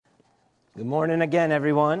Good morning again,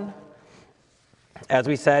 everyone. As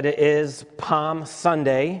we said, it is Palm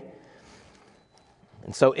Sunday.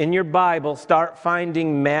 And so in your Bible, start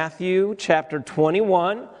finding Matthew chapter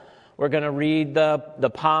 21. We're going to read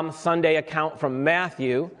the Palm Sunday account from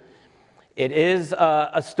Matthew. It is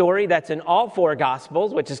a story that's in all four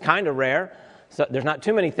Gospels, which is kind of rare. So there's not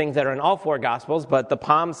too many things that are in all four Gospels, but the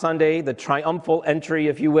Palm Sunday, the triumphal entry,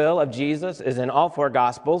 if you will, of Jesus is in all four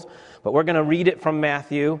Gospels. But we're going to read it from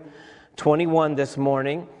Matthew 21 this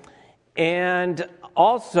morning. And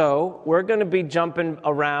also, we're going to be jumping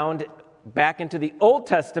around back into the Old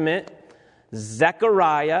Testament,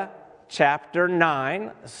 Zechariah chapter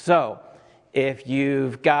 9. So, if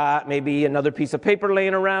you've got maybe another piece of paper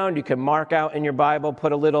laying around, you can mark out in your Bible,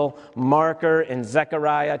 put a little marker in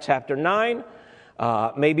Zechariah chapter 9.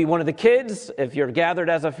 Maybe one of the kids, if you're gathered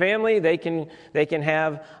as a family, they can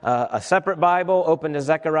have a separate Bible open to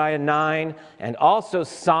Zechariah 9 and also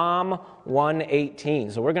Psalm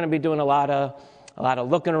 118. So we're going to be doing a lot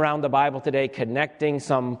of looking around the Bible today, connecting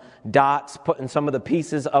some dots, putting some of the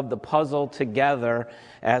pieces of the puzzle together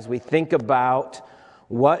as we think about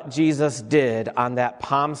what Jesus did on that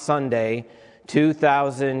Palm Sunday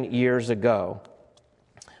 2,000 years ago.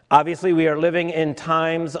 Obviously, we are living in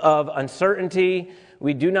times of uncertainty.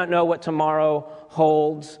 We do not know what tomorrow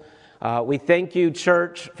holds. We thank you,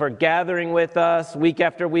 church, for gathering with us week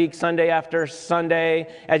after week, Sunday after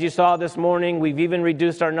Sunday. As you saw this morning, we've even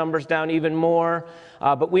reduced our numbers down even more.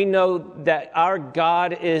 But we know that our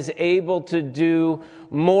God is able to do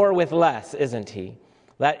more with less, isn't He?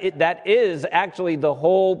 That is actually the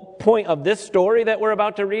whole point of this story that we're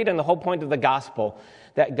about to read and the whole point of the gospel.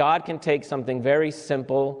 That God can take something very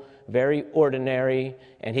simple, very ordinary,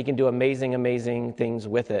 and He can do amazing, amazing things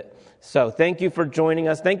with it. So thank you for joining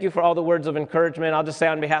us. Thank you for all the words of encouragement. I'll just say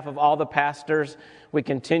on behalf of all the pastors, we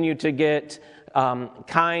continue to get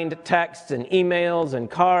kind texts and emails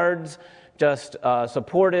and cards, just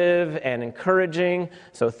supportive and encouraging.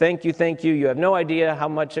 So thank you, thank you. You have no idea how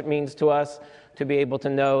much it means to us to be able to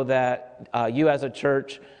know that you as a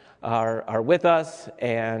church are with us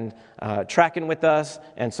and tracking with us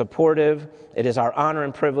and supportive. It is our honor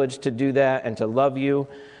and privilege to do that and to love you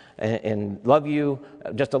and love you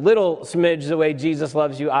just a little smidge the way Jesus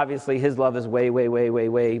loves you. Obviously, His love is way, way, way, way,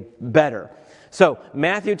 way better. So,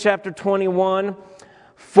 Matthew chapter 21,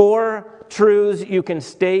 4 truths you can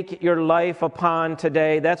stake your life upon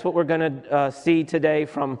today. That's what we're going to see today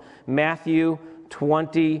from Matthew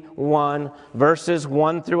 21, verses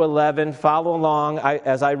 1 through 11. Follow along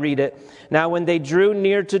as I read it. Now, when they drew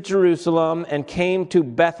near to Jerusalem and came to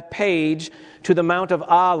Bethphage, to the Mount of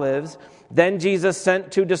Olives, then Jesus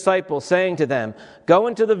sent 2 disciples, saying to them, "Go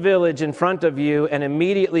into the village in front of you, and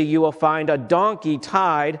immediately you will find a donkey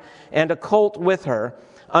tied and a colt with her.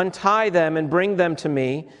 Untie them and bring them to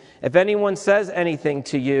me. If anyone says anything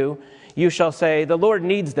to you, you shall say, 'The Lord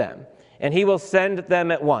needs them,' and He will send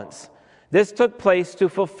them at once." This took place to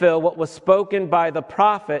fulfill what was spoken by the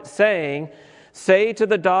prophet, saying, "Say to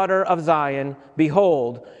the daughter of Zion,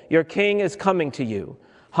 Behold, your king is coming to you,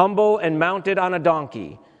 humble and mounted on a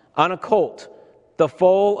donkey, on a colt, the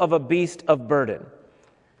foal of a beast of burden."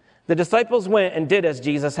 The disciples went and did as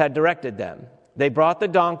Jesus had directed them. They brought the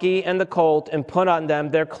donkey and the colt and put on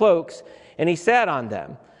them their cloaks, and He sat on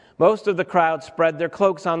them. Most of the crowd spread their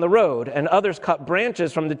cloaks on the road, and others cut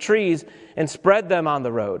branches from the trees and spread them on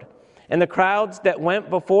the road. And the crowds that went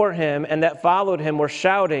before Him and that followed Him were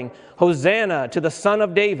shouting, "Hosanna to the Son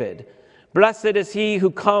of David! Blessed is He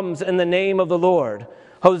who comes in the name of the Lord!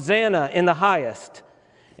 Hosanna in the highest!"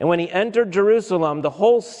 And when He entered Jerusalem, the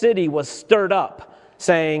whole city was stirred up,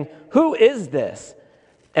 saying, "Who is this?"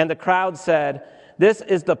 And the crowd said, "This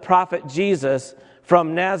is the prophet Jesus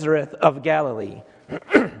from Nazareth of Galilee."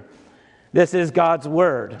 This is God's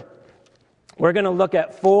word. We're going to look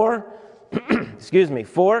at four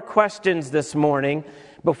questions this morning.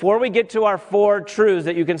 Before we get to our 4 truths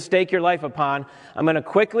that you can stake your life upon, I'm going to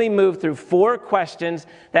quickly move through 4 questions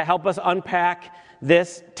that help us unpack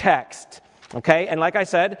this text. Okay, and like I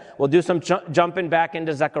said, we'll do some jumping back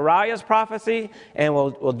into Zechariah's prophecy, and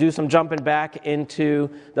we'll do some jumping back into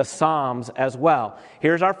the Psalms as well.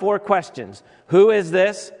 Here's our 4 questions. Who is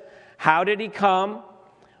this? How did He come?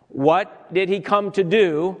 What did He come to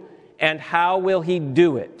do? And how will He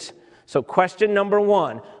do it? So question number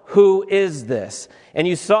 1, who is this? And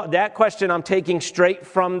you saw that question I'm taking straight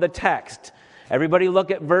from the text. Everybody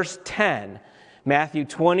look at verse 10. Matthew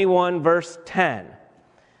 21, verse 10.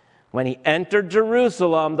 When He entered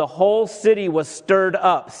Jerusalem, the whole city was stirred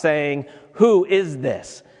up, saying, "Who is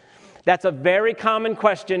this?" That's a very common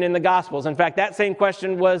question in the Gospels. In fact, that same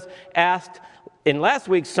question was asked in last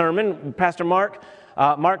week's sermon. Pastor Mark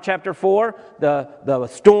Mark chapter 4, the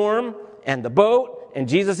storm and the boat, and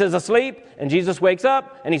Jesus is asleep, and Jesus wakes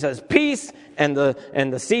up, and he says, peace, and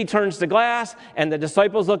the sea turns to glass, and the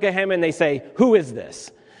disciples look at him and they say, who is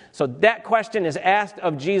this? So that question is asked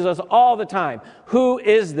of Jesus all the time. Who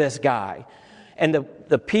is this guy? And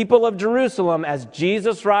the people of Jerusalem, as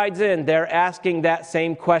Jesus rides in, they're asking that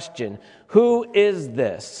same question. Who is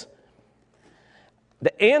this?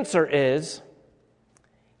 The answer is,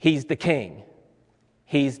 he's the king.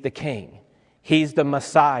 He's the king. He's the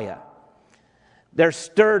Messiah. They're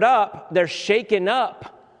stirred up, they're shaken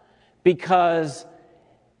up, because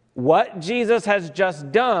what Jesus has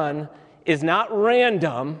just done is not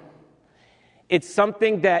random. It's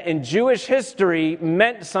something that in Jewish history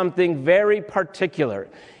meant something very particular.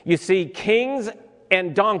 You see, kings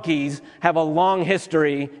and donkeys have a long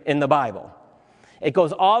history in the Bible. It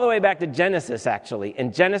goes all the way back to Genesis, actually.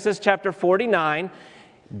 In Genesis chapter 49,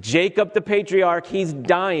 Jacob the patriarch, he's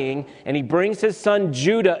dying, and he brings his son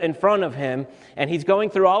Judah in front of him, and he's going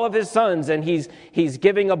through all of his sons, and he's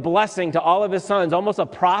giving a blessing to all of his sons, almost a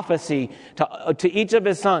prophecy to each of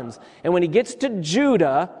his sons. And when he gets to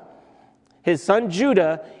Judah, his son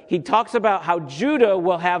Judah, he talks about how Judah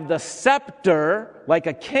will have the scepter like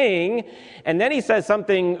a king, and then he says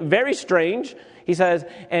something very strange. He says,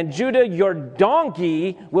 and Judah, your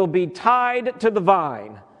donkey will be tied to the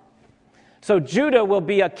vine. So Judah will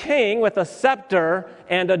be a king with a scepter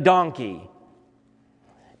and a donkey.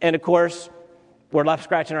 And of course, we're left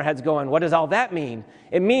scratching our heads going, what does all that mean?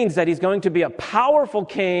 It means that he's going to be a powerful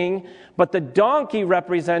king, but the donkey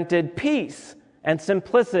represented peace and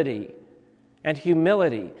simplicity and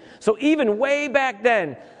humility. So even way back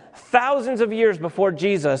then, thousands of years before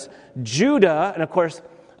Jesus, Judah, and of course,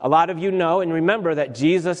 a lot of you know and remember that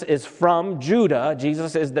Jesus is from Judah.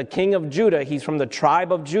 Jesus is the king of Judah. He's from the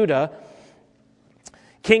tribe of Judah.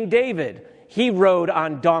 King David, he rode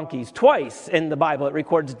on donkeys twice in the Bible. It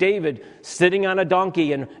records David sitting on a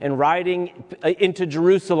donkey and riding into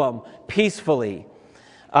Jerusalem peacefully.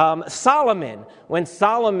 Solomon,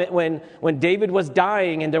 when David was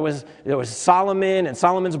dying, and there was Solomon and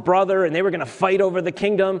Solomon's brother, and they were going to fight over the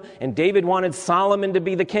kingdom, and David wanted Solomon to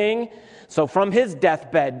be the king. So from his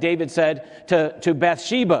deathbed, David said to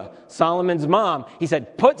Bathsheba, Solomon's mom, he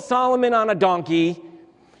said, put Solomon on a donkey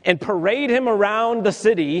and parade him around the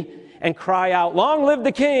city and cry out, long live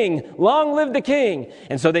the king, long live the king.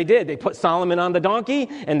 And so they did. They put Solomon on the donkey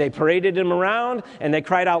and they paraded him around and they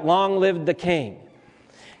cried out, long live the king.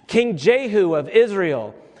 King Jehu of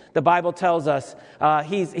Israel, the Bible tells us,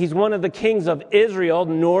 he's one of the kings of Israel,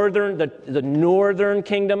 the northern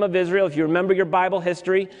kingdom of Israel. If you remember your Bible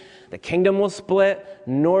history, the kingdom will split,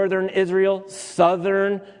 northern Israel,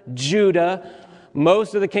 southern Judah.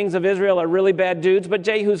 Most of the kings of Israel are really bad dudes, but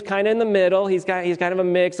Jehu's kind of in the middle. He's kind of a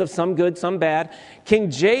mix of some good, some bad.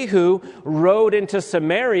 King Jehu rode into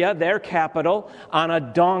Samaria, their capital, on a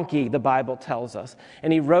donkey, the Bible tells us.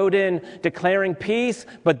 And he rode in declaring peace,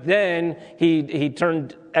 but then he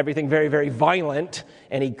turned everything very, very violent,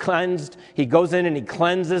 and he goes in and he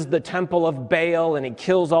cleanses the temple of Baal, and he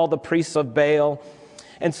kills all the priests of Baal.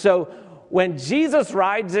 And so when Jesus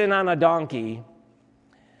rides in on a donkey,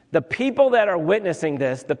 the people that are witnessing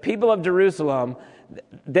this, the people of Jerusalem,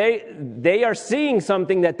 they are seeing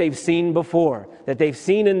something that they've seen before, that they've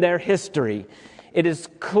seen in their history. It is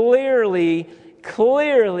clearly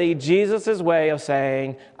Jesus' way of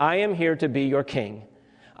saying, I am here to be your king.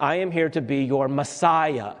 I am here to be your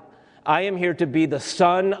Messiah. I am here to be the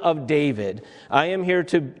son of David. I am here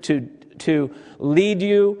to lead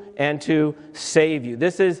you and to save you.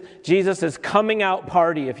 This is Jesus' coming out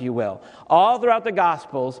party, if you will. All throughout the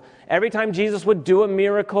Gospels, every time Jesus would do a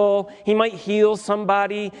miracle, he might heal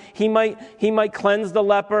somebody, he might cleanse the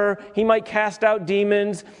leper, he might cast out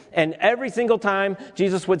demons, and every single time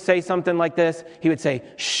Jesus would say something like this, he would say,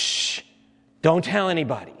 shh, don't tell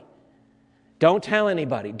anybody. Don't tell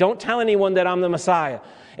anybody. Don't tell anyone that I'm the Messiah.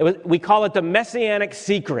 We call it the Messianic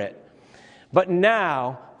secret. But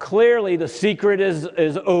now, clearly the secret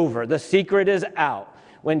is over. The secret is out.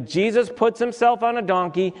 When Jesus puts himself on a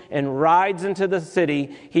donkey and rides into the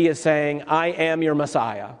city, he is saying, I am your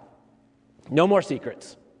Messiah. No more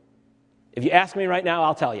secrets. If you ask me right now,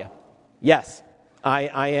 I'll tell you. Yes, I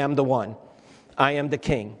am the one. I am the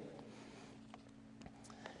king.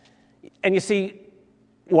 And you see,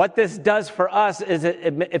 what this does for us is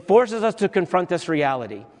it forces us to confront this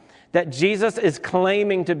reality that Jesus is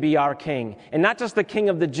claiming to be our king. And not just the king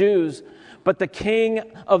of the Jews, but the king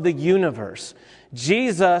of the universe.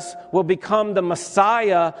 Jesus will become the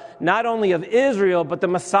Messiah, not only of Israel, but the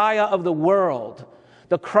Messiah of the world,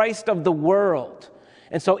 the Christ of the world.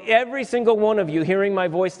 And so every single one of you hearing my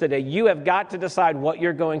voice today, you have got to decide what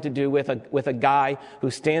you're going to do with a guy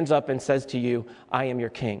who stands up and says to you, I am your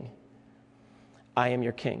king. I am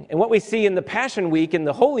your king. And what we see in the Passion Week and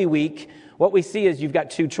the Holy Week, what we see is you've got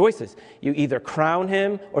two choices. You either crown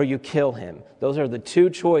him or you kill him. Those are the two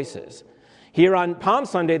choices. Here on Palm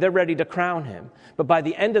Sunday, they're ready to crown him. But by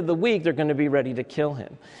the end of the week, they're going to be ready to kill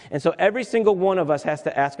him. And so every single one of us has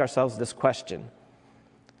to ask ourselves this question.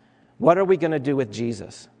 What are we going to do with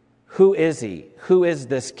Jesus? Who is he? Who is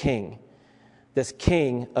this king? This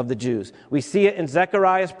king of the Jews. We see it in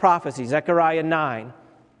Zechariah's prophecy, Zechariah 9.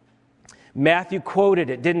 Matthew quoted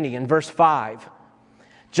it, didn't he, in verse 5.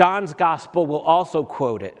 John's gospel will also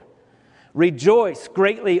quote it. Rejoice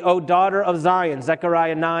greatly, O daughter of Zion,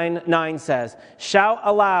 Zechariah 9 says. Shout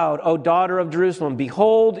aloud, O daughter of Jerusalem.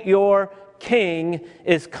 Behold, your king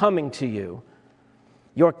is coming to you.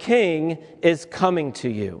 Your king is coming to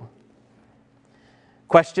you.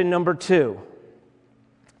 Question number 2.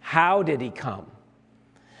 How did he come?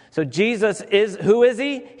 So Jesus who is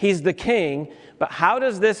he? He's the king. But how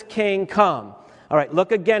does this king come? All right,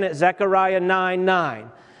 look again at Zechariah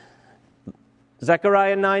 9:9.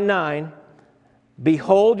 Zechariah 9:9.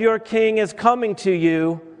 Behold, your king is coming to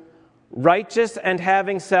you. Righteous and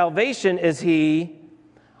having salvation is he.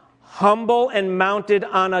 Humble and mounted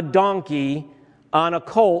on a donkey, on a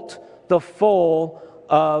colt, the foal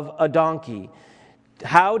of a donkey.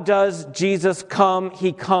 How does Jesus come?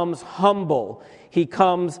 He comes humble. He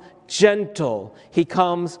comes gentle. He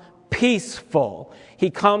comes peaceful. He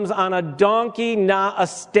comes on a donkey, not a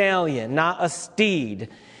stallion, not a steed.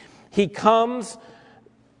 He comes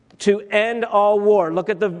to end all war. Look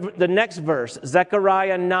at the next verse,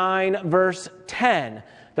 Zechariah 9, verse 10.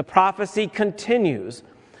 The prophecy continues.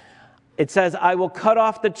 It says, I will cut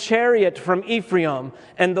off the chariot from Ephraim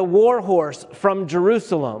and the war horse from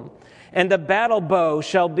Jerusalem. And the battle bow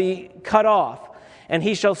shall be cut off, and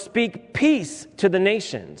he shall speak peace to the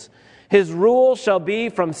nations. His rule shall be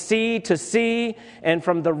from sea to sea, and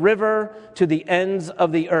from the river to the ends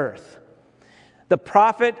of the earth. The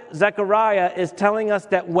prophet Zechariah is telling us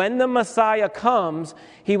that when the Messiah comes,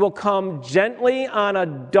 he will come gently on a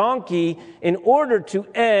donkey in order to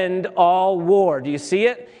end all war. Do you see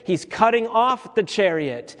it? He's cutting off the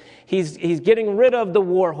chariot. He's getting rid of the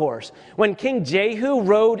war horse. When King Jehu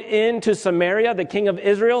rode into Samaria, the king of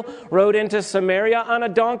Israel rode into Samaria on a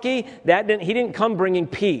donkey, he didn't come bringing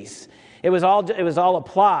peace. It was all a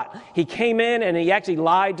plot. He came in and he actually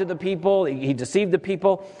lied to the people. He deceived the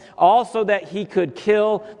people, all so that he could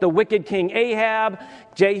kill the wicked king Ahab.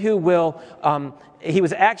 Jehu he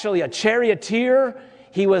was actually a charioteer.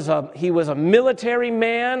 He was a military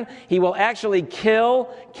man. He will actually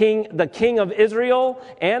kill the king of Israel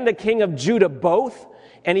and the king of Judah both.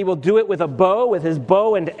 And he will do it with a bow, with his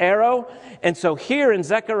bow and arrow. And so here in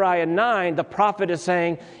Zechariah 9, the prophet is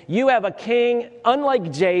saying, you have a king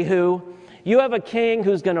unlike Jehu. You have a king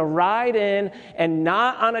who's going to ride in and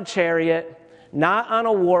not on a chariot, not on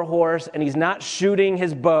a war horse, and he's not shooting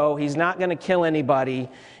his bow. He's not going to kill anybody.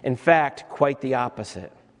 In fact, quite the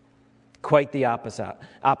opposite. Quite the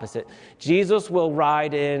opposite. Jesus will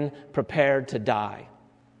ride in prepared to die.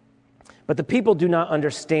 But the people do not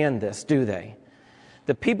understand this, do they?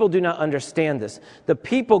 The people do not understand this. The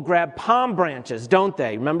people grab palm branches, don't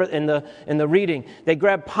they? Remember in the reading, they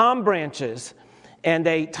grab palm branches and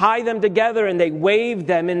they tie them together and they wave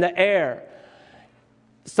them in the air.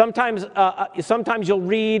 Sometimes you'll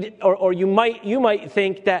read, or you might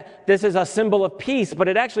think that this is a symbol of peace, but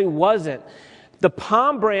it actually wasn't. The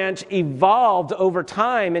palm branch evolved over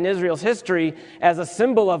time in Israel's history as a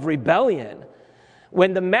symbol of rebellion.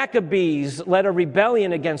 When the Maccabees led a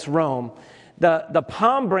rebellion against Rome, the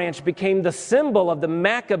palm branch became the symbol of the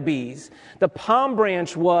Maccabees. The palm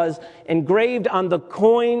branch was engraved on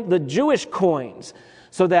the Jewish coins,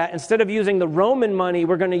 so that instead of using the Roman money,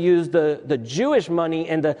 we're going to use the Jewish money,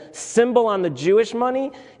 and the symbol on the Jewish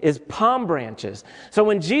money is palm branches. So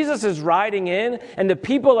when Jesus is riding in and the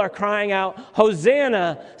people are crying out,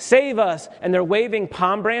 Hosanna, save us, and they're waving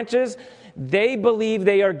palm branches, they believe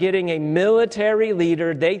they are getting a military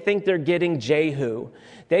leader. They think they're getting Jehu.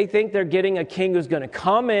 They think they're getting a king who's going to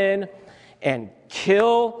come in and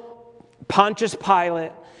kill Pontius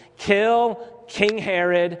Pilate, kill King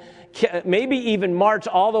Herod, maybe even march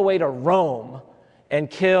all the way to Rome and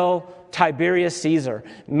kill Tiberius Caesar.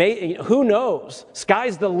 Who knows?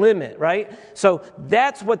 Sky's the limit, right? So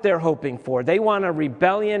that's what they're hoping for. They want a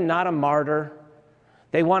rebellion, not a martyr.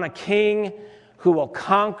 They want a king who will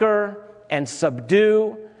conquer and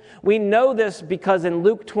subdue. We know this because in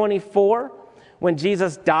Luke 24, when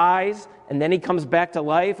Jesus dies and then he comes back to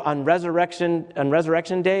life on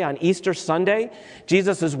Resurrection Day, on Easter Sunday,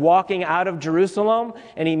 Jesus is walking out of Jerusalem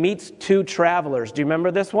and he meets two travelers. Do you remember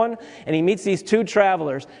this one? And he meets these two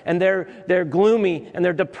travelers and they're gloomy and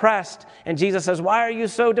they're depressed. And Jesus says, "Why are you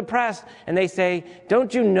so depressed?" And they say,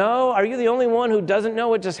 "Don't you know? Are you the only one who doesn't know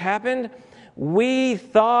what just happened? We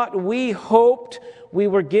hoped we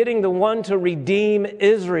were getting the one to redeem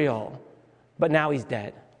Israel, but now he's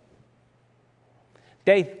dead."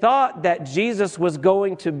 They thought that Jesus was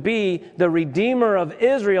going to be the Redeemer of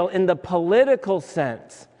Israel in the political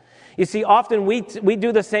sense. You see, often we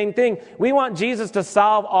do the same thing. We want Jesus to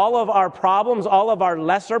solve all of our problems, all of our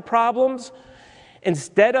lesser problems,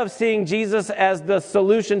 instead of seeing Jesus as the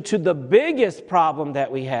solution to the biggest problem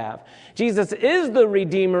that we have. Jesus is the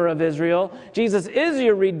Redeemer of Israel. Jesus is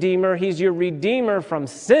your Redeemer. He's your Redeemer from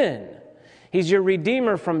sin. He's your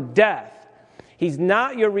Redeemer from death. He's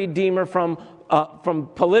not your Redeemer from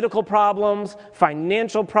political problems,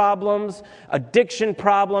 financial problems, addiction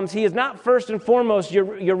problems. He is not first and foremost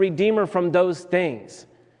your Redeemer from those things.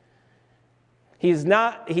 He is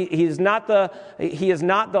not the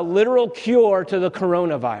literal cure to the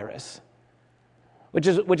coronavirus, which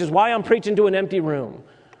is why I'm preaching to an empty room,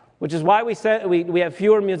 which is why we have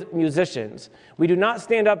fewer musicians. We do not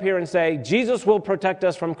stand up here and say, Jesus will protect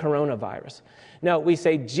us from coronavirus. No, we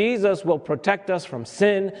say Jesus will protect us from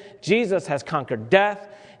sin. Jesus has conquered death.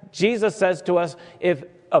 Jesus says to us, if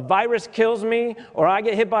a virus kills me, or I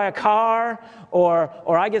get hit by a car, or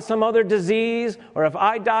I get some other disease, or if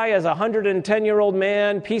I die as a 110-year-old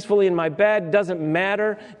man peacefully in my bed, doesn't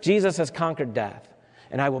matter. Jesus has conquered death,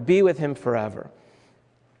 and I will be with him forever.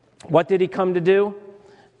 What did he come to do?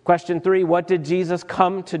 Question 3, what did Jesus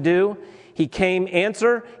come to do? He came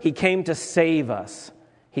to save us.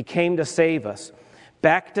 He came to save us.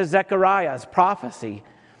 Back to Zechariah's prophecy.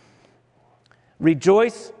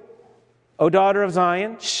 Rejoice, O daughter of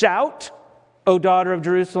Zion. Shout, O daughter of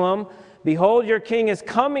Jerusalem. Behold, your king is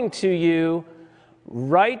coming to you,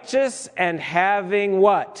 righteous and having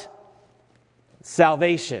what?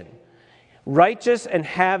 Salvation. Righteous and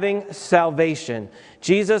having salvation.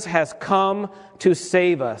 Jesus has come to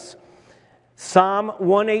save us. Psalm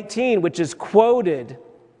 118, which is quoted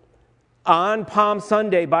on Palm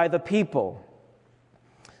Sunday by the people.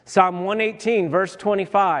 Psalm 118, verse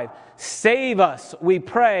 25. Save us, we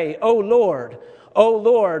pray, O Lord. O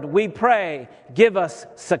Lord, we pray, give us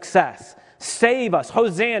success. Save us.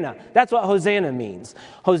 Hosanna. That's what Hosanna means.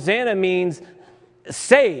 Hosanna means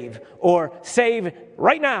save, or save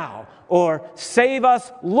right now, or save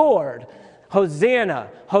us, Lord. Hosanna,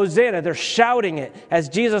 Hosanna. They're shouting it as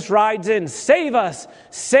Jesus rides in. Save us,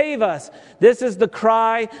 save us. This is the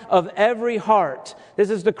cry of every heart. This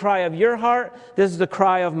is the cry of your heart. This is the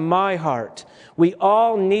cry of my heart. We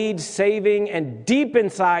all need saving, and deep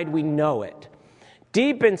inside we know it.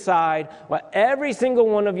 Deep inside, what every single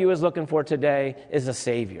one of you is looking for today is a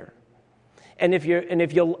Savior. And if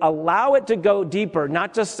you'll allow it to go deeper,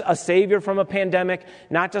 not just a Savior from a pandemic,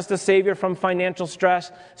 not just a Savior from financial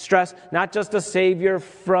stress, not just a Savior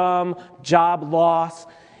from job loss,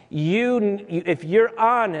 if you're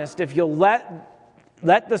honest, if you'll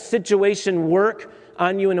let the situation work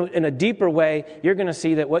on you in a deeper way, you're going to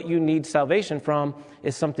see that what you need salvation from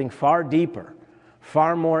is something far deeper,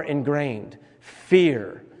 far more ingrained.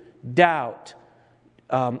 Fear, doubt,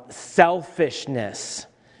 selfishness.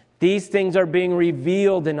 These things are being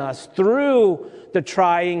revealed in us through the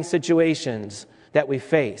trying situations that we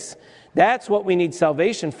face. That's what we need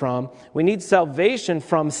salvation from. We need salvation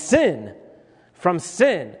from sin. From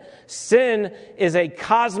sin. Sin is a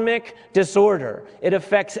cosmic disorder. It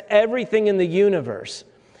affects everything in the universe.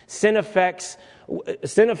 Sin affects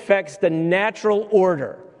the natural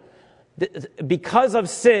order. Because of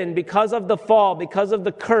sin, because of the fall, because of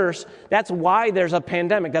the curse, that's why there's a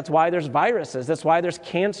pandemic. That's why there's viruses. That's why there's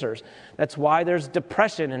cancers. That's why there's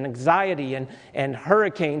depression and anxiety and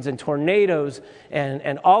hurricanes and tornadoes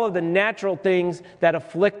and all of the natural things that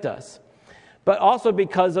afflict us. But also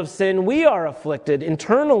because of sin, we are afflicted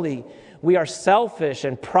internally. We are selfish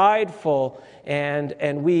and prideful,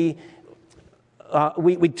 and we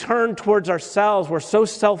turn towards ourselves. We're so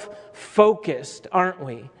self-focused, aren't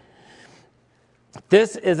we?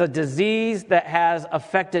 This is a disease that has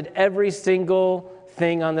affected every single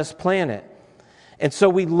thing on this planet. And so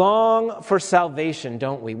we long for salvation,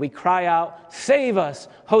 don't we? We cry out, save us,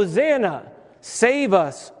 Hosanna, save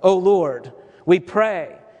us, O Lord. We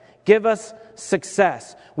pray, give us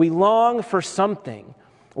success. We long for something.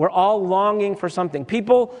 We're all longing for something.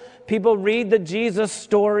 People read the Jesus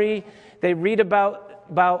story. They read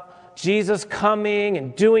about Jesus coming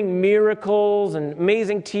and doing miracles and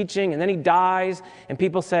amazing teaching, and then he dies, and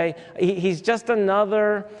people say,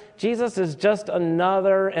 Jesus is just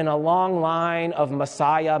another in a long line of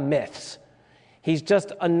Messiah myths. He's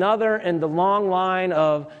just another in the long line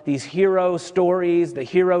of these hero stories, the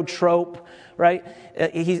hero trope, right?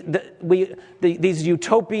 These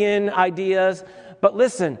utopian ideas. But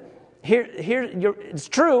listen, it's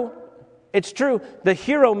true. It's true. The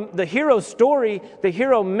hero story, the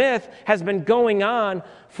hero myth has been going on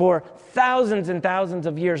for thousands and thousands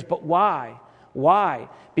of years. But why? Why?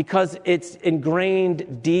 Because it's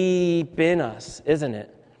ingrained deep in us, isn't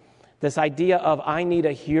it? This idea of I need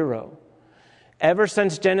a hero. Ever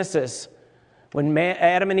since Genesis, when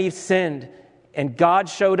Adam and Eve sinned, and God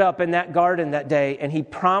showed up in that garden that day, and he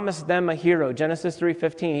promised them a hero. Genesis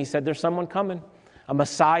 3:15, he said, there's someone coming. A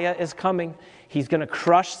Messiah is coming. He's going to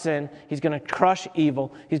crush sin. He's going to crush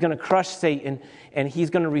evil. He's going to crush Satan, and he's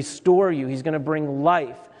going to restore you. He's going to bring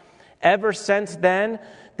life. Ever since then,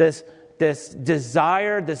 this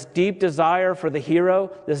desire, this deep desire for the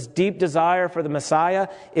hero, this deep desire for the Messiah,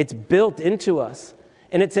 it's built into us.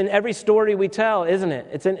 And it's in every story we tell, isn't it?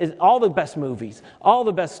 It's in all the best movies, all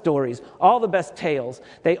the best stories, all the best tales.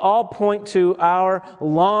 They all point to our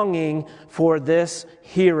longing for this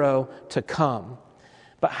hero to come.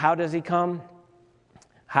 But how does he come?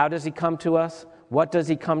 How does he come to us? What does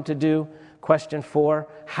he come to do? Question 4,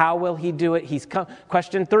 how will he do it?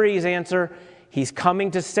 Question 3's answer, he's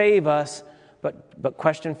coming to save us. But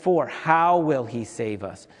question 4, how will he save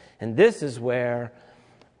us? And this is where...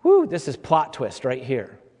 this is plot twist right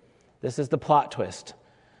here. This is the plot twist.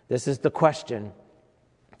 This is the question.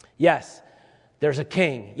 Yes, there's a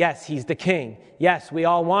king. Yes, he's the king. Yes, we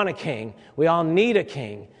all want a king. We all need a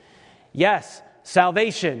king. Yes,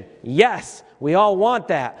 salvation. Yes, we all want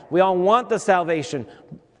that. We all want the salvation.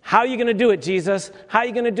 How are you going to do it, Jesus? How are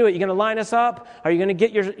you going to do it? You're going to line us up? Are you going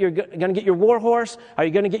to get your war horse? Are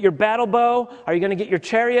you going to get your battle bow? Are you going to get your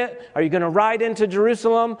chariot? Are you going to ride into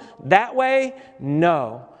Jerusalem that way?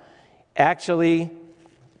 No. Actually,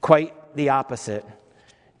 quite the opposite.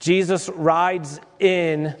 Jesus rides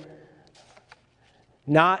in,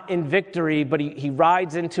 not in victory, but he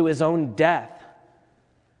rides into his own death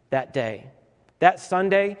that day. That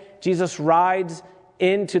Sunday, Jesus rides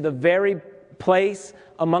into the very place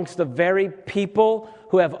amongst the very people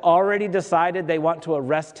who have already decided they want to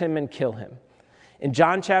arrest him and kill him. In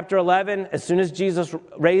John chapter 11, as soon as Jesus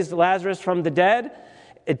raised Lazarus from the dead,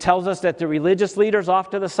 it tells us that the religious leaders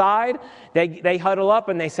off to the side, they huddle up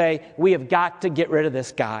and they say, we have got to get rid of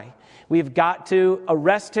this guy. We've got to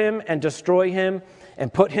arrest him and destroy him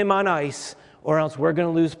and put him on ice, or else we're going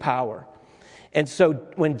to lose power. And so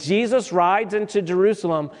when Jesus rides into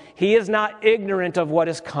Jerusalem, he is not ignorant of what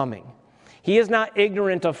is coming. He is not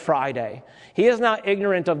ignorant of Friday. He is not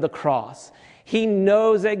ignorant of the cross. He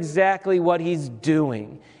knows exactly what he's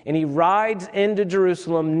doing. And he rides into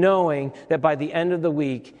Jerusalem knowing that by the end of the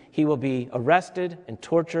week, he will be arrested and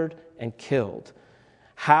tortured and killed.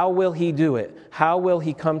 How will he do it? How will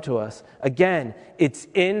he come to us? Again, it's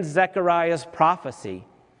in Zechariah's prophecy.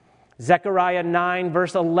 Zechariah 9,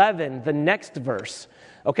 verse 11, the next verse.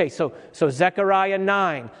 Okay, so Zechariah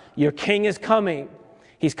 9, your king is coming.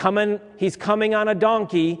 He's coming on a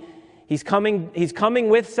donkey. He's coming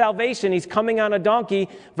with salvation. He's coming on a donkey.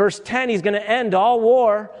 Verse 10, he's going to end all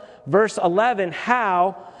war. Verse 11,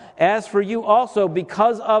 how? As for you also,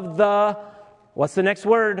 because of the, what's the next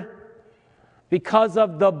word? Because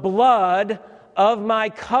of the blood of my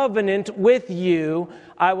covenant with you,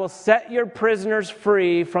 I will set your prisoners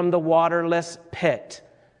free from the waterless pit.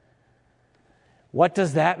 What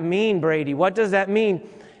does that mean, Brady? What does that mean?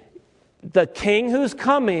 The king who's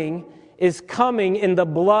coming is coming in the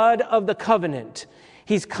blood of the covenant.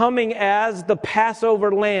 He's coming as the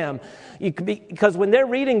Passover lamb. Because when they're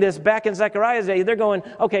reading this back in Zechariah's day, they're going,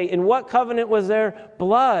 okay, in what covenant was there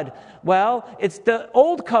blood? Well, it's the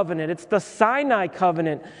old covenant. It's the Sinai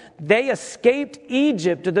covenant. They escaped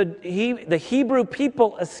Egypt. The Hebrew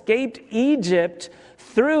people escaped Egypt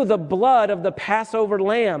through the blood of the Passover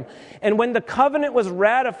lamb. And when the covenant was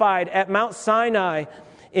ratified at Mount Sinai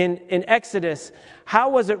in Exodus, how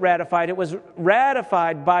was it ratified? It was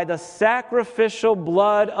ratified by the sacrificial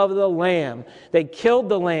blood of the lamb. They killed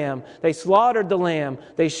the lamb. They slaughtered the lamb.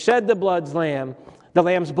 They shed the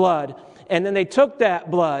lamb's blood. And then they took that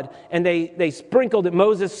blood and they sprinkled it.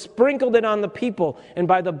 Moses sprinkled it on the people. And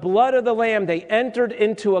by the blood of the lamb, they entered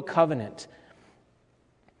into a covenant.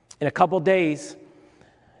 In a couple days,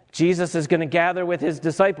 Jesus is going to gather with his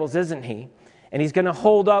disciples, isn't he? And he's going to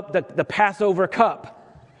hold up the Passover cup.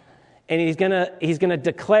 And he's going to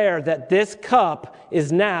declare that this cup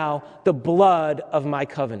is now the blood of my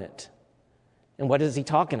covenant. And what is he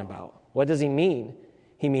talking about? What does he mean?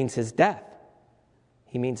 He means his death.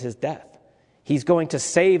 He means his death. He's going to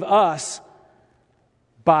save us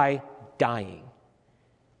by dying.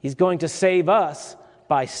 He's going to save us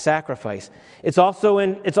by sacrifice. It's also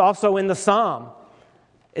in the Psalm.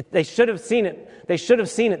 They should have seen it. They should have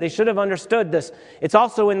seen it. They should have understood this. It's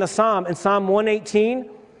also in the Psalm. In Psalm 118,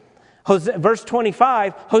 verse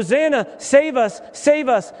 25, Hosanna, save us, save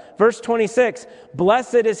us. Verse 26,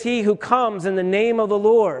 blessed is he who comes in the name of the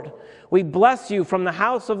Lord. We bless you from the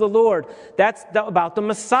house of the Lord. That's about the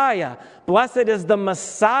Messiah. Blessed is the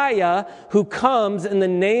Messiah who comes in the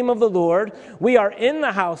name of the Lord. We are in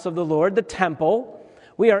the house of the Lord, the temple.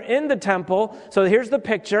 We are in the temple. So here's the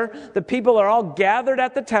picture. The people are all gathered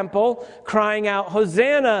at the temple, crying out,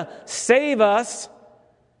 Hosanna, save us.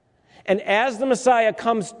 And as the Messiah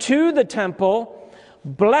comes to the temple,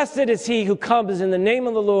 blessed is he who comes in the name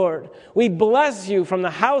of the Lord. We bless you from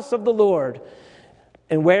the house of the Lord.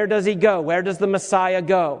 And where does he go? Where does the Messiah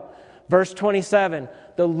go? Verse 27,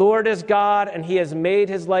 the Lord is God, and he has made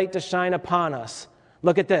his light to shine upon us.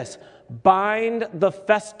 Look at this. Bind the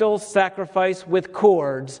festal sacrifice with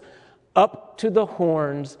cords up to the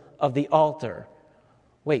horns of the altar.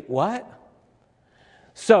 Wait, what?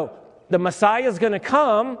 So the Messiah is going to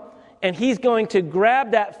come, and he's going to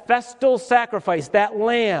grab that festal sacrifice, that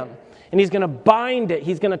lamb, and he's going to bind it.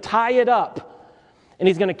 He's going to tie it up. And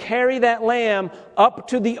he's going to carry that lamb up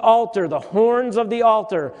to the altar, the horns of the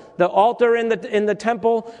altar. The altar in the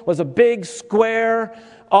temple was a big square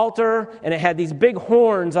altar, and it had these big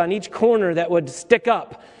horns on each corner that would stick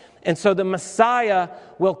up. And so the Messiah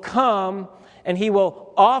will come, and he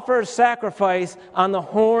will offer sacrifice on the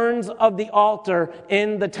horns of the altar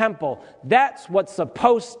in the temple. That's what's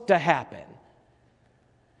supposed to happen.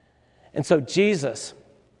 And so Jesus,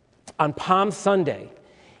 on Palm Sunday,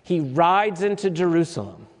 he rides into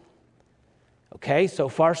Jerusalem. Okay, so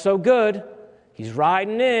far so good. He's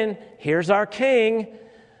riding in. Here's our king.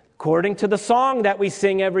 According to the song that we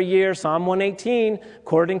sing every year, Psalm 118,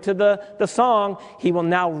 according to the song, he will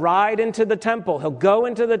now ride into the temple. He'll go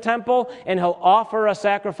into the temple and he'll offer a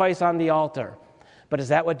sacrifice on the altar. But is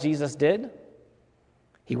that what Jesus did?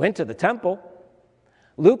 He went to the temple.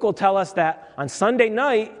 Luke will tell us that on Sunday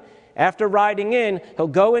night, after riding in, he'll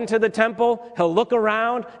go into the temple, he'll look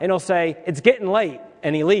around, and he'll say, it's getting late,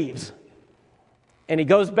 and he leaves. And he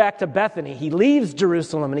goes back to Bethany. He leaves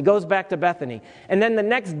Jerusalem, and he goes back to Bethany. And then the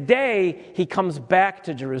next day, he comes back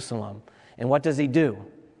to Jerusalem. And what does he do?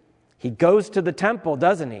 He goes to the temple,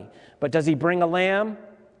 doesn't he? But does he bring a lamb?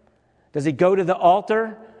 Does he go to the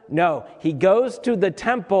altar? No, he goes to the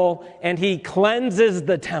temple and he cleanses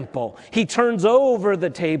the temple. He turns over the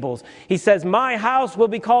tables. He says, my house will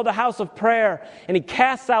be called a house of prayer. And he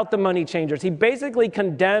casts out the money changers. He basically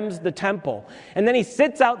condemns the temple. And then he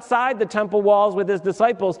sits outside the temple walls with his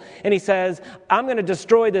disciples and he says, I'm going to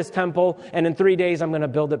destroy this temple, and in 3 days I'm going to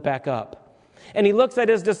build it back up. And he looks at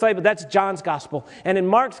his disciples. That's John's gospel. And in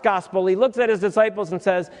Mark's gospel, he looks at his disciples and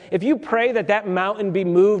says, if you pray that mountain be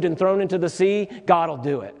moved and thrown into the sea, God will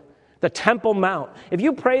do it. The Temple Mount. If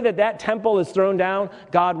you pray that temple is thrown down,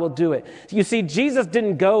 God will do it. You see, Jesus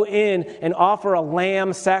didn't go in and offer a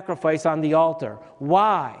lamb sacrifice on the altar.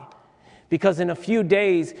 Why? Because in a few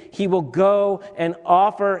days, he will go and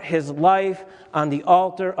offer his life on the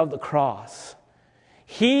altar of the cross.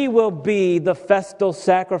 He will be the festal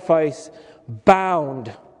sacrifice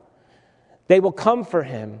bound. They will come for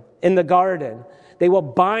him in the garden. They will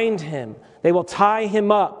bind him. They will tie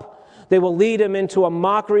him up. They will lead him into a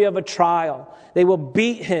mockery of a trial. They will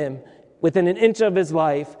beat him within an inch of his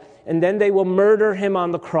life, and then they will murder him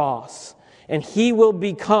on the cross. And he will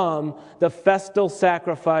become the festal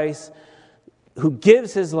sacrifice who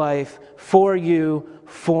gives his life for you,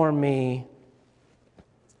 for me.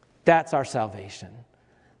 That's our salvation.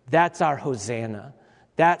 That's our Hosanna.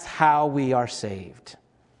 That's how we are saved.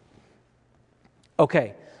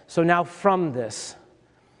 Okay, so now from this,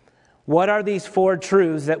 what are these 4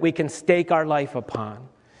 truths that we can stake our life upon?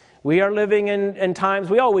 We are living in times,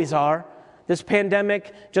 we always are. This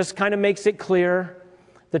pandemic just kind of makes it clear.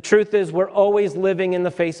 The truth is we're always living in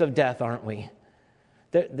the face of death, aren't we?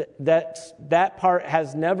 That part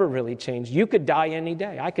has never really changed. You could die any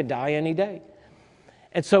day. I could die any day.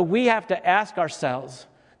 And so we have to ask ourselves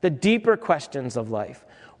the deeper questions of life.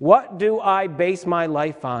 What do I base my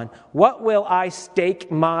life on? What will I stake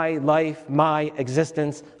my life, my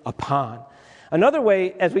existence upon? Another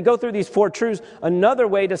way, as we go through these 4 truths, another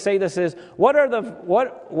way to say this is, what are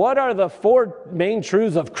the 4 main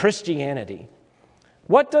truths of Christianity?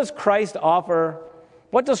 What does Christ offer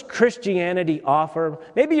What does Christianity offer?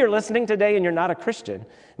 Maybe you're listening today and you're not a Christian.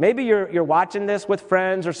 Maybe you're watching this with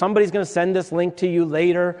friends, or somebody's going to send this link to you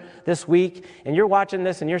later this week, and you're watching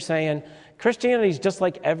this and you're saying, Christianity is just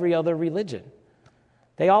like every other religion.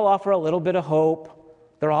 They all offer a little bit of hope.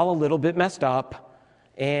 They're all a little bit messed up,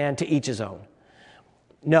 and to each his own.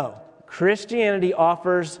 No, Christianity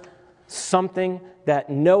offers something that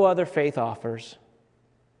no other faith offers,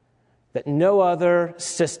 that no other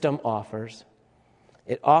system offers.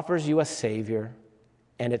 It offers you a Savior,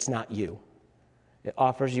 and it's not you. It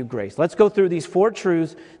offers you grace. Let's go through these 4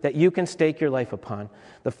 truths that you can stake your life upon.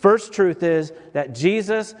 The first truth is that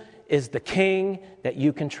Jesus is the King that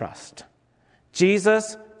you can trust.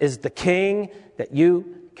 Jesus is the King that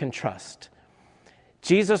you can trust.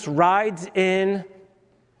 Jesus rides in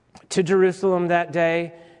to Jerusalem that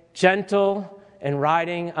day, gentle and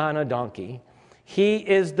riding on a donkey. He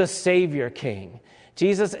is the Savior King.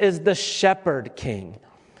 Jesus is the Shepherd King.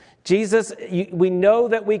 Jesus, we know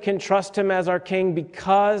that we can trust him as our King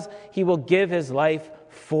because he will give his life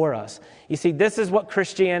for us. You see, this is what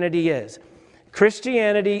Christianity is.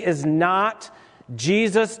 Christianity is not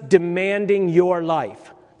Jesus demanding your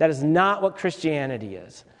life. That is not what Christianity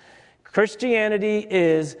is. Christianity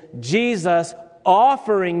is Jesus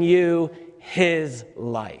offering you his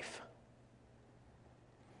life.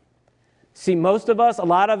 See, most of us, a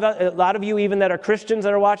lot of you even that are Christians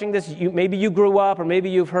that are watching this, maybe you grew up or maybe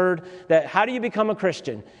you've heard that, how do you become a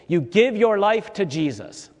Christian? You give your life to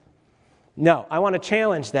Jesus. No, I want to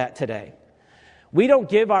challenge that today. We don't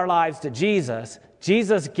give our lives to Jesus.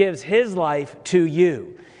 Jesus gives his life to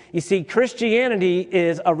you. You see, Christianity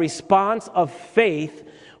is a response of faith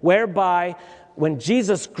whereby when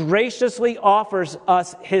Jesus graciously offers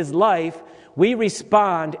us his life, we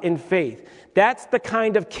respond in faith. That's the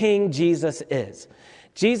kind of King Jesus is.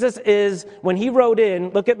 Jesus is, when he rode in,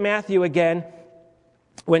 look at Matthew again.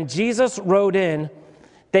 When Jesus rode in,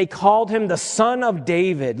 they called him the Son of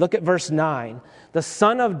David. Look at verse 9. The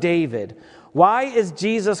Son of David. Why is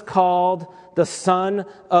Jesus called the Son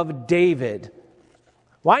of David?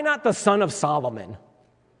 Why not the Son of Solomon?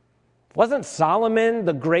 Wasn't Solomon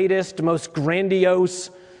the greatest, most grandiose,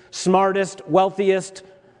 smartest, wealthiest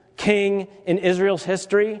king in Israel's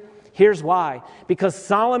history? Here's why. Because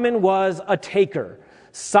Solomon was a taker.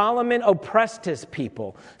 Solomon oppressed his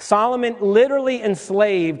people. Solomon literally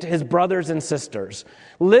enslaved his brothers and sisters.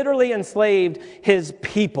 Literally enslaved his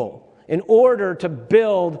people in order to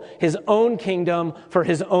build his own kingdom for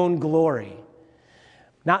his own glory.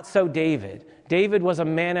 Not so David. David was a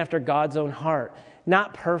man after God's own heart.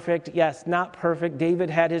 Not perfect. Yes, not perfect. David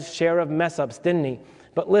had his share of mess-ups, didn't he?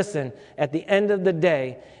 But listen, at the end of the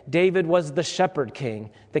day, David was the shepherd king,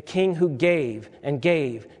 the king who gave and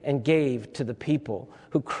gave and gave to the people,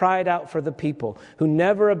 who cried out for the people, who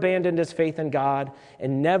never abandoned his faith in God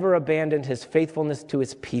and never abandoned his faithfulness to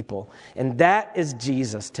his people. And that is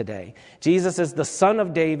Jesus today. Jesus is the Son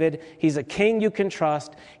of David. He's a king you can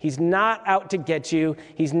trust. He's not out to get you.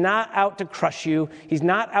 He's not out to crush you. He's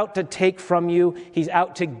not out to take from you. He's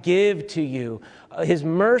out to give to you. His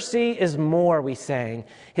mercy is more, we sang.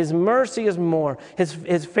 His mercy is more.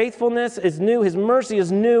 His faithfulness is new. His mercy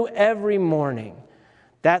is new every morning.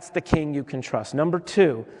 That's the King you can trust. Number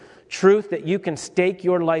 2, truth that you can stake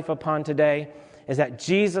your life upon today is that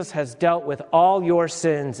Jesus has dealt with all your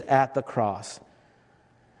sins at the cross.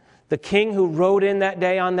 The King who rode in that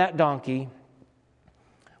day on that donkey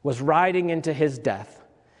was riding into his death.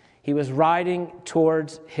 He was riding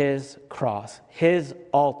towards his cross, his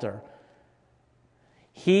altar.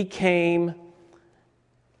 He came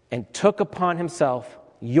and took upon himself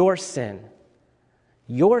your sin.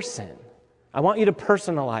 Your sin. I want you to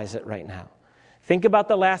personalize it right now. Think about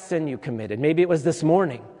the last sin you committed. Maybe it was this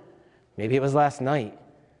morning. Maybe it was last night.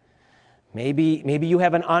 Maybe you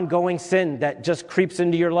have an ongoing sin that just creeps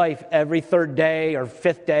into your life every 3rd day or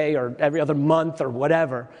 5th day or every other month or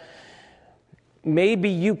whatever. Maybe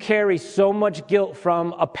you carry so much guilt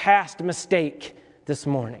from a past mistake this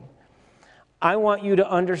morning. I want you to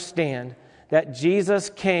understand that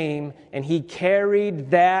Jesus came and he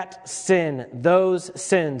carried that sin, those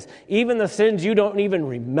sins, even the sins you don't even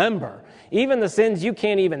remember, even the sins you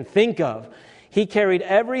can't even think of. He carried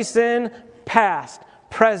every sin, past,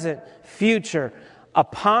 present, future,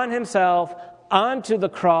 upon himself onto the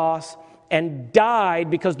cross and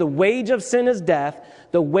died because the wage of sin is death.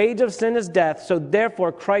 The wage of sin is death. So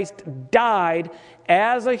therefore Christ died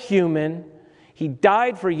as a human. He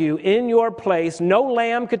died for you in your place. No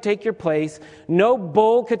lamb could take your place. No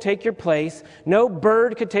bull could take your place. No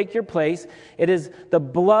bird could take your place. It is the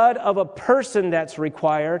blood of a person that's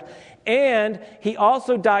required. And he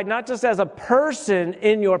also died not just as a person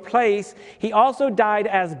in your place, he also died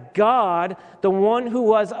as God, the one who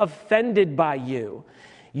was offended by you.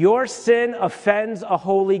 Your sin offends a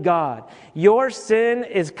holy God. Your sin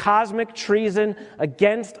is cosmic treason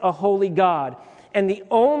against a holy God. And the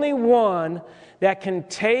only one that can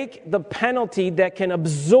take the penalty, that can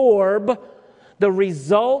absorb the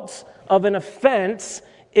results of an offense,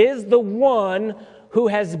 is the one who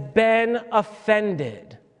has been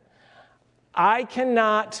offended. I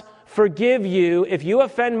cannot forgive you if you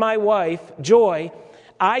offend my wife, Joy.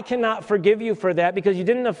 I cannot forgive you for that because you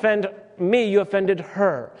didn't offend me, you offended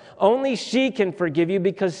her. Only she can forgive you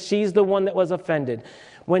because she's the one that was offended.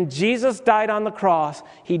 When Jesus died on the cross,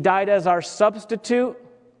 he died as our substitute,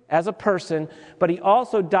 as a person, but he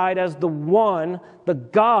also died as the one, the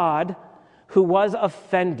God, who was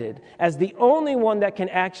offended, as the only one that can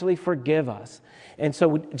actually forgive us. And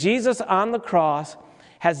so Jesus on the cross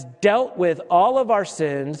has dealt with all of our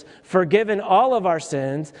sins, forgiven all of our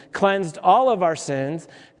sins, cleansed all of our sins.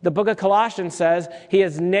 The book of Colossians says he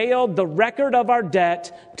has nailed the record of our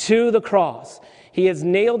debt to the cross. He has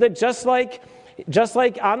nailed it just like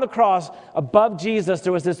on the cross above Jesus,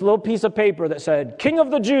 there was this little piece of paper that said, King of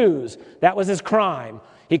the Jews. That was his crime.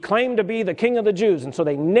 He claimed to be the King of the Jews. And so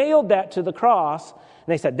they nailed that to the cross, and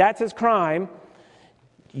they said, that's his crime.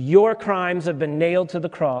 Your crimes have been nailed to the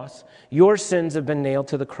cross. Your sins have been nailed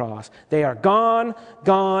to the cross. They are gone,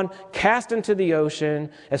 cast into the ocean,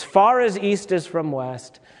 as far as east is from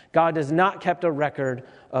west. God has not kept a record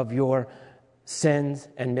of your sins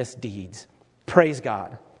and misdeeds. Praise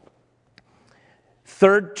God.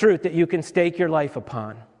 Third truth that you can stake your life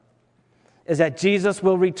upon is that Jesus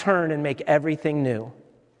will return and make everything new.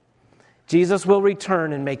 Jesus will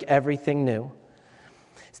return and make everything new.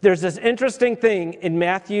 There's this interesting thing in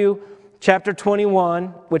Matthew chapter 21,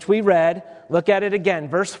 which we read. Look at it again,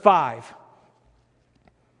 verse 5.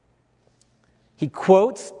 He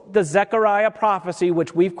quotes the Zechariah prophecy,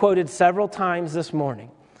 which we've quoted several times this morning.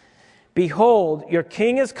 Behold, your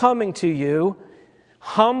king is coming to you,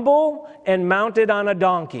 humble and mounted on a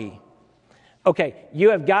donkey. Okay, you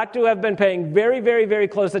have got to have been paying very, very, very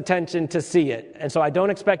close attention to see it. And so I don't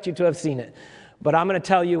expect you to have seen it. But I'm going to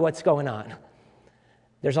tell you what's going on.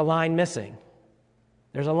 There's a line missing.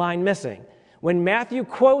 There's a line missing. When Matthew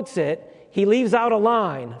quotes it, he leaves out a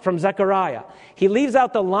line from Zechariah. He leaves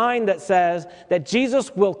out the line that says that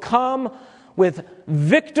Jesus will come with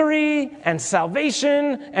victory and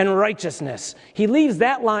salvation and righteousness. He leaves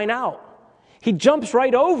that line out. He jumps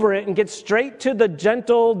right over it and gets straight to the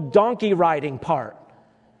gentle donkey riding part.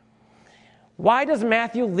 Why does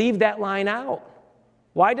Matthew leave that line out?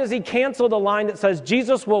 Why does he cancel the line that says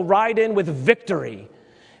Jesus will ride in with victory?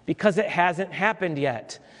 Because it hasn't happened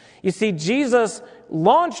yet. You see, Jesus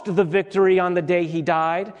launched the victory on the day he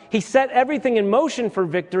died. He set everything in motion for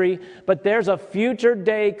victory, but there's a future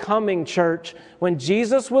day coming, church, when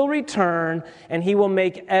Jesus will return and he will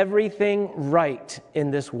make everything right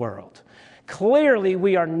in this world. Clearly,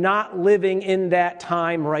 we are not living in that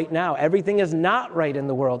time right now. Everything is not right in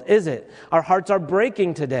the world, is it? Our hearts are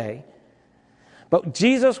breaking today. But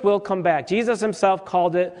Jesus will come back. Jesus himself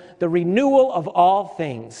called it the renewal of all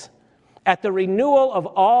things. At the renewal of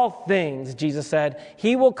all things, Jesus said,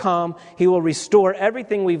 he will come, he will restore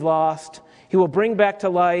everything we've lost, he will bring back to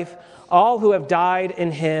life all who have died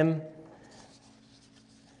in him.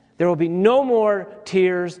 There will be no more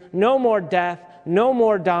tears, no more death, no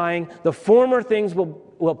more dying. The former things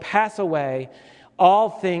will pass away. All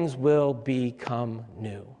things will become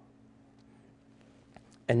new.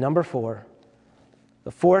 And number 4, the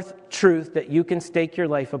fourth truth that you can stake your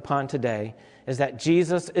life upon today is that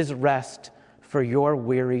Jesus is rest for your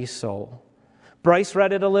weary soul. Bryce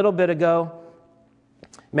read it a little bit ago.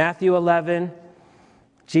 Matthew 11,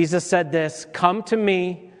 Jesus said this, "Come to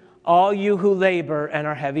me, all you who labor and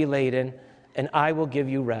are heavy laden, and I will give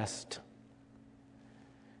you rest.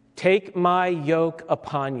 Take my yoke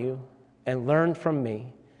upon you and learn from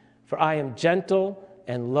me, for I am gentle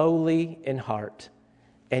and lowly in heart,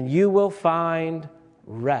 and you will find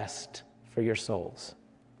rest for your souls.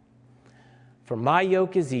 For my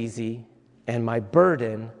yoke is easy and my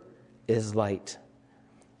burden is light."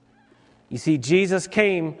 You see, Jesus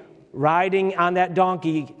came riding on that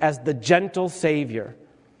donkey as the gentle Savior.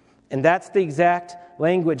 And that's the exact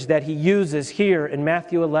language that he uses here in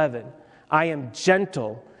Matthew 11. I am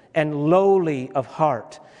gentle and lowly of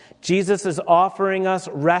heart. Jesus is offering us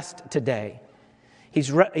rest today.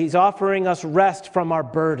 He's offering us rest from our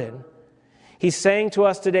burden. He's saying to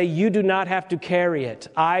us today, you do not have to carry it.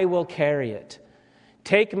 I will carry it.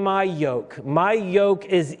 Take my yoke. My yoke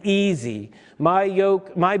is easy.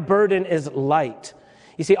 My burden is light.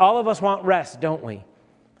 You see, all of us want rest, don't we?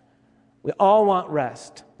 We all want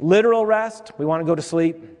rest. Literal rest. We want to go to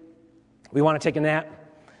sleep. We want to take a nap.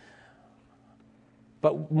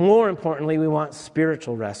 But more importantly, we want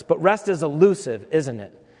spiritual rest. But rest is elusive, isn't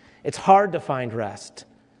it? It's hard to find rest.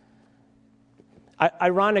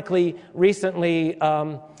 Ironically, recently,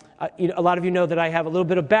 a lot of you know that I have a little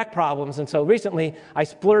bit of back problems, and so recently I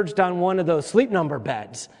splurged on one of those Sleep Number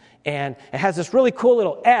beds, and it has this really cool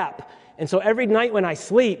little app, and so every night when I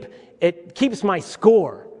sleep, it keeps my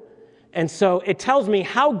score, and so it tells me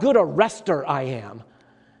how good a rester I am.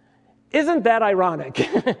 Isn't that ironic?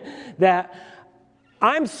 That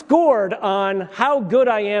I'm scored on how good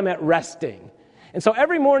I am at resting. And so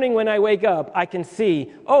every morning when I wake up, I can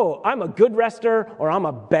see, oh, I'm a good rester or I'm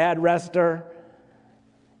a bad rester.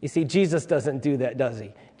 You see, Jesus doesn't do that, does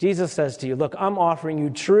he? Jesus says to you, look, I'm offering you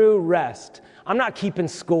true rest. I'm not keeping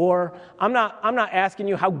score. I'm not asking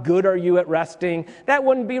you how good are you at resting. That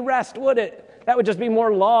wouldn't be rest, would it? That would just be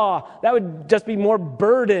more law. That would just be more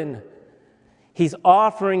burden. He's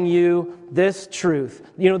offering you this truth.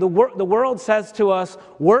 You know, the world says to us,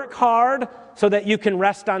 work hard so that you can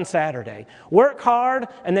rest on Saturday. Work hard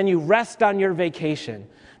and then you rest on your vacation.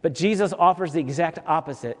 But Jesus offers the exact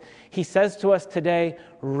opposite. He says to us today,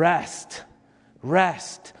 rest.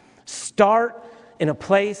 Rest. Start in a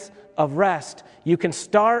place of rest. You can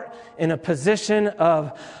start in a position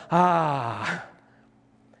of, And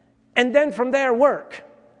then from there, work.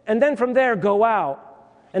 And then from there, go out.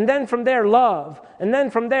 And then from there, love. And then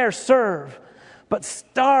from there, serve. But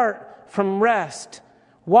start from rest.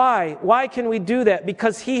 Why? Why can we do that?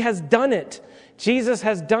 Because he has done it. Jesus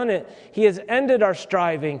has done it. He has ended our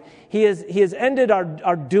striving. He has ended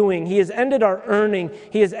our doing. He has ended our earning.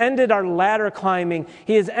 He has ended our ladder climbing.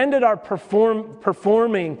 He has ended our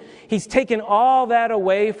performing. He's taken all that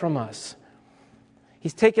away from us.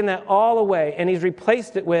 He's taken that all away, and he's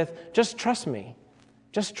replaced it with, just trust me.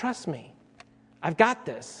 Just trust me. I've got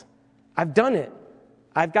this. I've done it.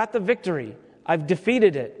 I've got the victory. I've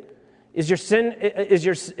defeated it. Is your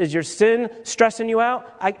sin stressing you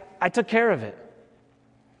out? I took care of it.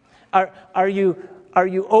 Are you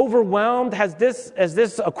overwhelmed? Has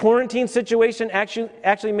this a quarantine situation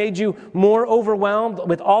actually made you more overwhelmed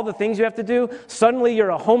with all the things you have to do? Suddenly you're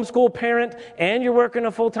a homeschool parent and you're working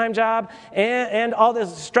a full-time job and all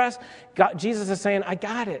this stress. Jesus is saying, I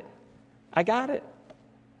got it. I got it.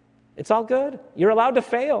 It's all good. You're allowed to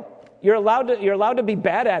fail. You're allowed to be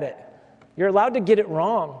bad at it. You're allowed to get it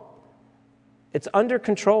wrong. It's under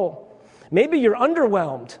control. Maybe you're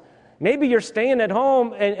underwhelmed. Maybe you're staying at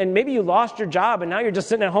home and maybe you lost your job and now you're just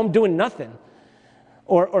sitting at home doing nothing.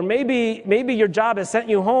 Or maybe your job has sent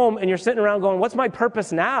you home and you're sitting around going, what's my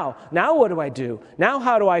purpose now? Now what do I do? Now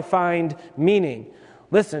how do I find meaning?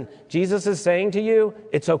 Listen, Jesus is saying to you,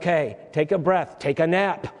 it's okay. Take a breath. Take a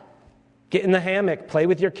nap. Get in the hammock. Play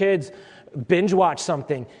with your kids. Binge watch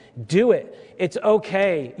something. Do it. It's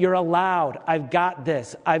okay. You're allowed. I've got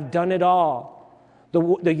this. I've done it all.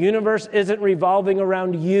 The universe isn't revolving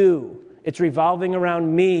around you. It's revolving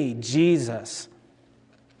around me, Jesus.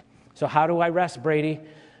 So how do I rest, Brady?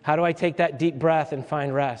 How do I take that deep breath and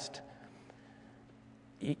find rest?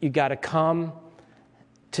 You got to come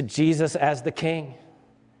to Jesus as the King.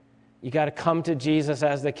 You got to come to Jesus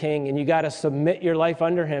as the King, and you got to submit your life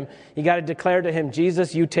under him. You got to declare to him,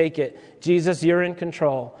 Jesus, you take it. Jesus, you're in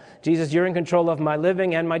control. Jesus, you're in control of my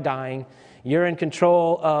living and my dying. You're in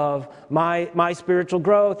control of my spiritual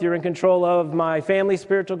growth. You're in control of my family's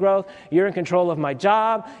spiritual growth. You're in control of my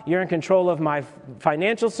job. You're in control of my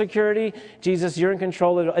financial security. Jesus, you're in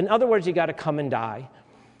control of it. In other words, you got to come and die.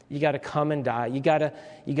 You got to come and die. You got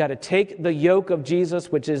to take the yoke of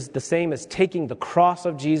Jesus, which is the same as taking the cross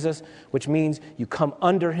of Jesus, which means you come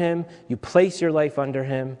under him, you place your life under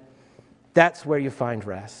him. That's where you find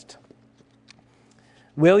rest.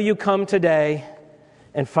 Will you come today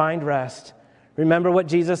and find rest? Remember what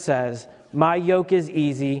Jesus says, my yoke is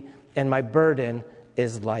easy and my burden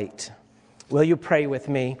is light. Will you pray with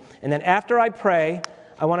me? And then after I pray,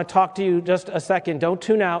 I want to talk to you just a second. Don't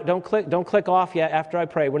tune out. Don't click off yet after I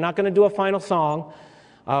pray. We're not going to do a final song.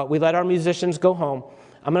 We let our musicians go home.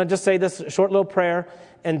 I'm going to just say this short little prayer,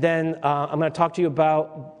 and then I'm going to talk to you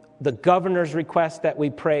about the governor's request that we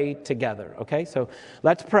pray together. Okay? So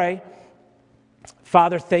let's pray.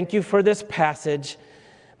 Father, thank you for this passage,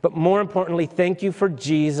 but more importantly, thank you for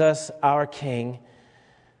Jesus, our King,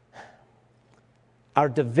 our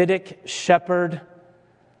Davidic shepherd,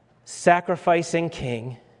 sacrificing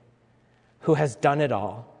King, who has done it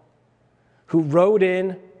all, who rode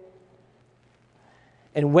in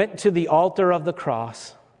and went to the altar of the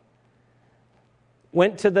cross,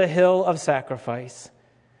 went to the hill of sacrifice,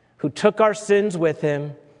 who took our sins with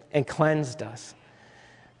him and cleansed us.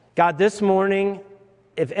 God, this morning,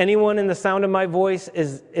 if anyone in the sound of my voice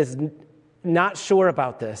is not sure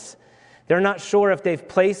about this, they're not sure if they've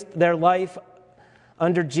placed their life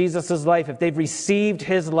under Jesus' life, if they've received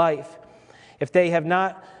his life, if they have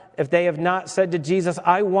not said to Jesus,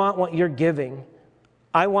 I want what you're giving.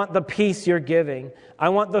 I want the peace you're giving. I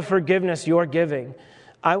want the forgiveness you're giving.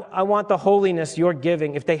 I want the holiness you're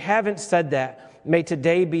giving. If they haven't said that, may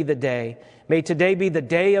today be the day. May today be the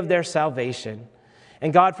day of their salvation.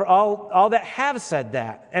 And God, for all that have said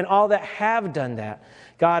that and all that have done that,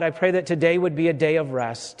 God, I pray that today would be a day of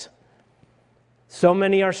rest. So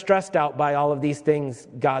many are stressed out by all of these things,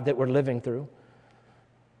 God, that we're living through.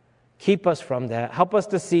 Keep us from that. Help us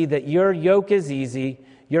to see that your yoke is easy,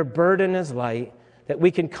 your burden is light, that we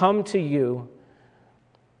can come to you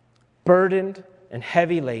burdened and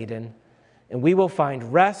heavy laden, and we will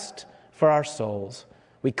find rest for our souls.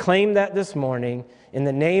 We claim that this morning in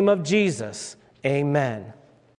the name of Jesus. Amen.